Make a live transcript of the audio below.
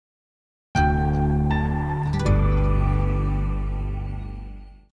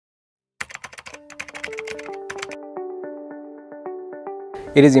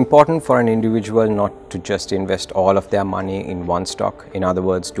It is important for an individual not to just invest all of their money in one stock. In other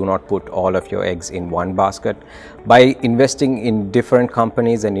words, do not put all of your eggs in one basket. By investing in different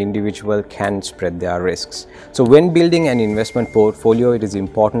companies, an individual can spread their risks. So when building an investment portfolio, it is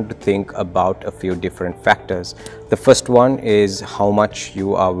important to think about a few different factors. The first one is how much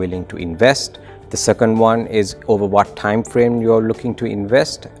you are willing to invest. The second one is over what time frame you are looking to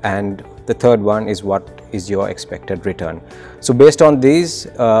invest, and the third one is what is your expected return. So based on these,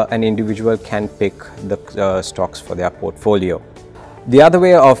 an individual can pick the stocks for their portfolio. The other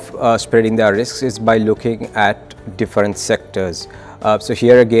way of spreading their risks is by looking at different sectors. So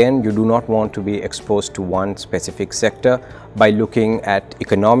here again, you do not want to be exposed to one specific sector. By looking at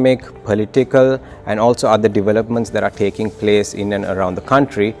economic, political, and also other developments that are taking place in and around the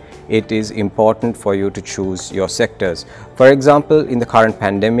country, it is important for you to choose your sectors. For example, in the current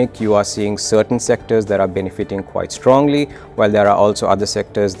pandemic, you are seeing certain sectors that are benefiting quite strongly, while there are also other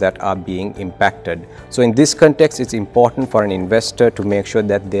sectors that are being impacted. So in this context, it's important for an investor to make sure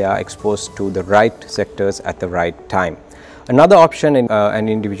that they are exposed to the right sectors at the right time. Another option an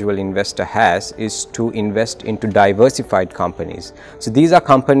individual investor has is to invest into diversified companies. So these are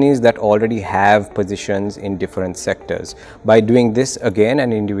companies that already have positions in different sectors. By doing this, again,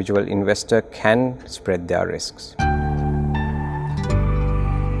 an individual investor can spread their risks.